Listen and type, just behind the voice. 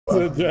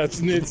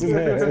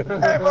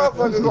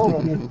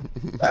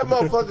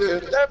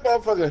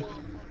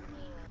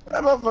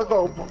That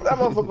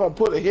motherfucker gonna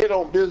put a hit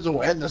on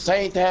Bizzle, and at the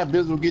same time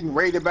Bizzle getting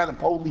raided by the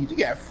police. He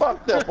got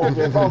fucked up on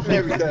that off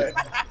everything.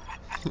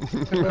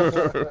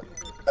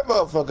 That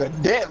motherfucker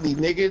deadly,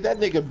 nigga. That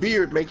nigga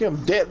beard make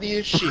him deadly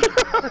as shit.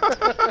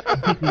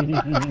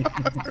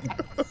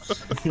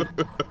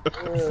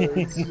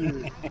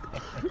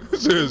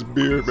 His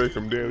beard make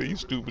him deadly. You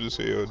stupid as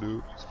hell,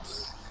 dude.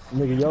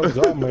 Nigga, your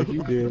jaw make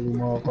you deadly,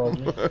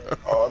 motherfucker.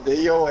 Oh, there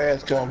your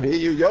ass come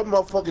here. Your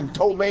motherfucking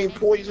toe main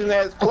poison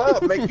ass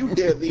club make you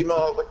deadly,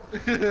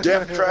 motherfucker.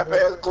 Death trap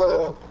ass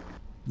club.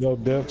 Yo,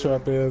 death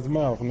trap ass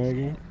mouth,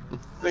 nigga.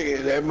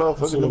 Nigga, that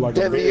motherfucker like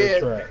deadly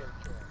ass.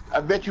 I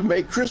bet you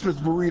make Christmas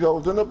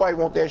burritos. Don't nobody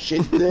want that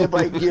shit.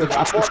 Everybody give.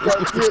 I bought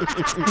that shit.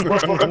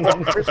 Motherfucker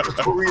want Christmas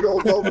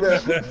burritos over there.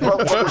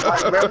 Motherfuckers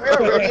like, man, we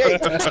already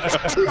ate.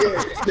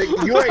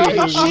 Nigga, you ain't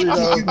ate shit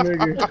till you,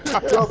 nigga.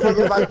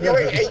 Motherfuckers like, you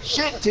ain't ate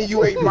shit till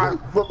you ate my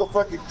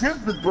motherfucking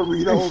Christmas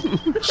burritos.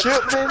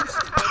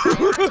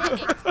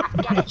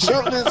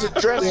 Chitlins and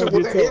dressing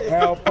with a hit.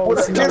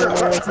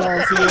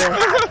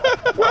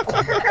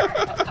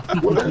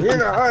 With a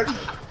hit of honey.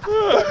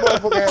 That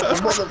motherfucker has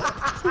a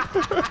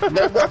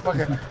that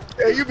motherfucker.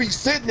 Hey, you be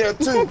sitting there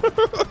too.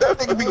 That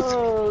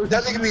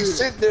nigga be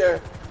sitting there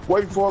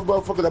waiting for a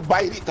motherfucker to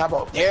bite it. Talk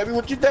about, tell me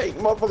what you think.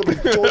 Motherfucker be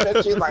doing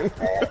that shit like,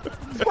 man,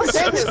 what's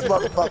in this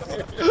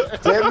motherfucker?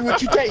 Tell me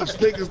what you taste.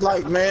 Niggas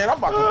like, man, I'm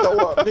about to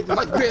throw up. Niggas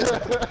like this.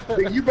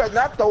 Nigga, you better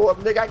not throw up,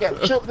 nigga. I got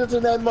chitlins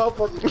in that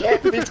motherfucker,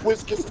 catfish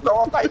whiskers and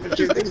all type of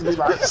shit. Niggas be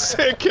like,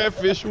 say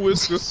catfish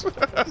whiskers.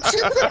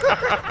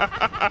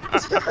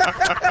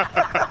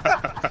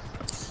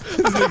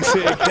 Nigga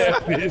said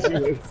catfish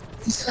was.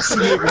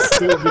 Nigga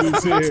stupid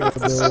as hell,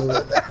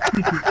 dog.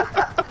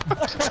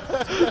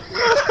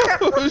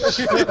 Oh,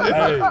 shit.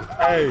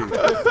 Hey,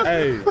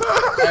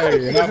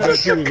 and I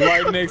bet you was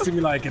right next to me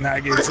like, can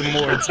I get some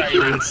more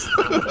titers?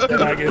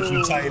 Can I get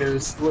some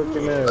titers?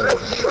 Looking at it.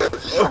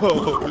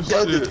 Oh, that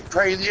shit. nigga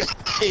crazy as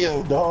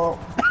hell, dog.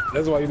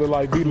 That's why you look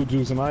like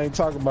Beetlejuice, and I ain't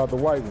talking about the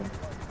white one.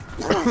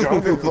 I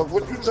don't give a fuck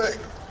what you say.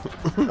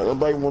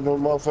 Nobody want no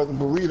motherfucking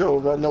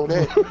burritos, I know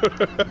that.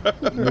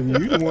 Nigga,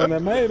 you the one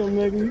that made them,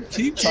 nigga. You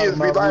keep talking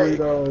about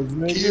burritos,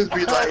 nigga. Kids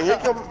be like, here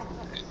come...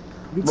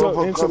 You took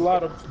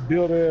enchilada,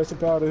 build ass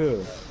up out of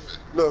here.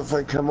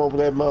 Motherfucker come over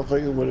that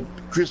motherfucker with a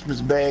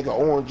Christmas bag of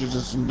oranges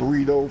and some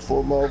burritos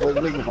for a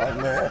motherfucker. Niggas like,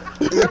 man.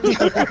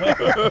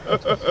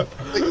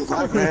 Niggas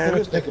like, man,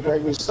 this nigga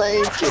bring the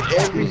same shit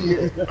every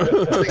year.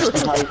 Niggas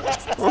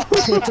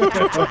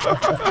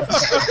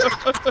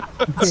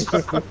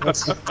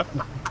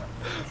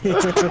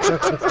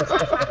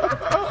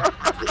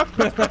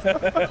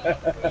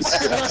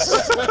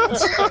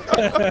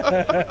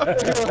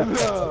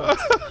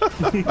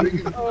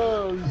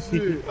Oh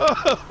shit.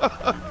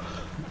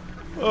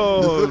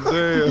 Oh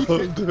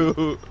damn,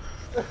 dude.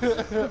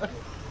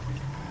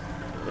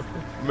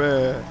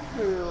 Man.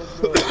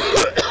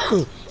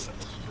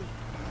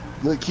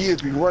 the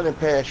kids be running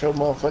past your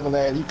motherfucking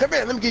ass. You come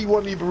here, let me give you one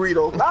of these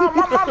burritos. Nah,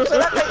 my mama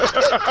said I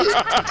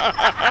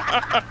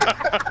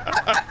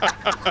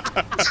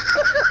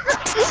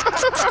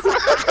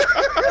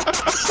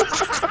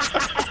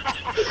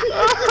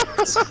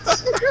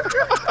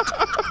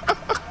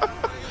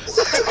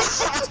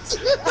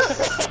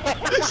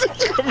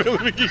Come here,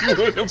 let me give you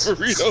one of them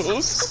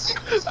burritos.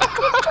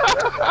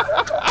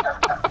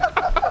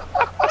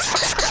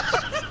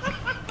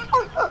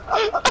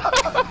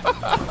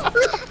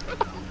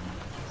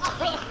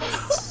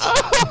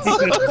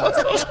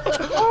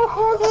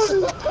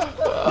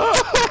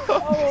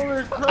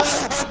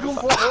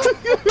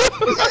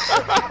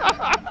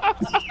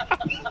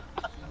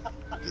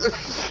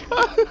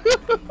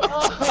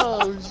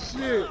 Oh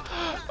shit.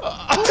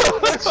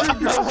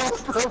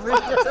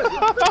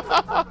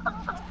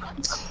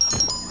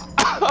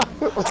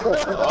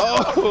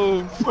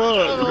 Oh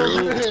fuck,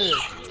 dude.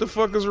 What the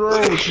fuck is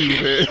wrong with you,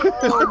 man?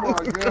 Oh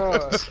my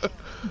god.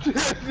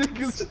 That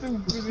nigga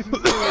stupid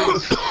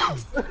as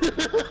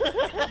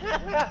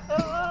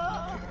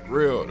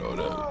Real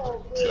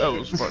though, that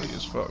was funny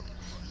as fuck.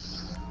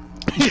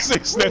 He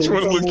said snatch one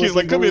of the little kids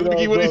like, come here, let me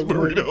give you one of these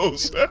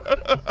burritos.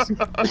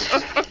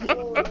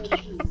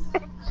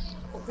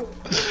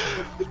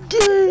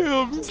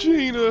 Damn,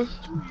 Gina.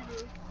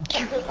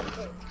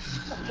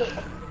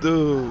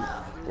 Dude,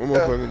 my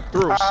motherfucking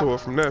throat sore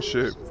from that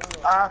shit.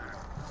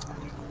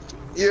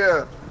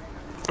 yeah.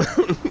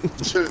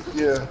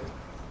 Yeah.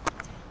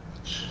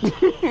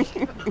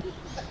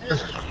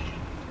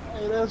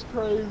 Hey, that's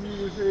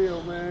crazy as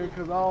hell, man,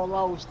 because all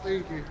I was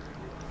thinking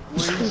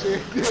when he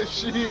said that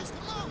shit,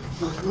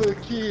 the little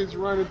kids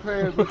running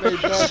past with their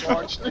back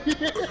arched.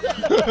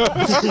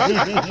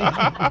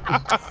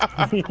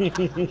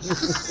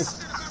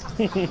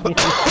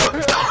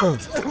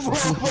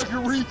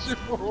 Motherfucker reaching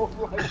for him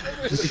like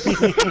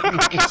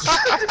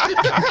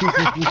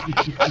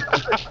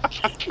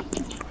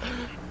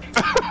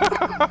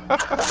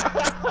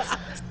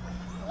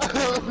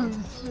oh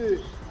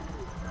shit.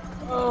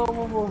 Oh,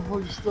 my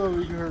motherfucking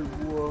stomach hurt,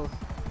 boy.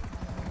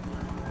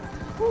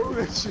 Ooh,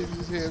 that shit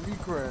just had me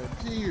crying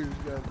tears,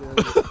 goddamn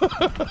it.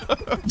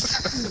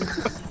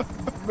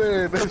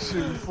 Man, that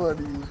shit was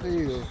funny as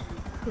hell.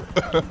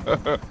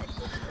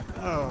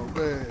 Oh,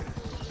 man.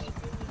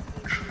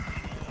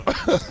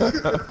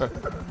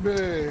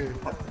 Man.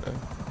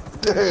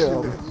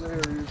 Damn.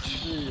 Hilarious as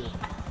hell.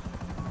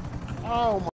 Oh, my.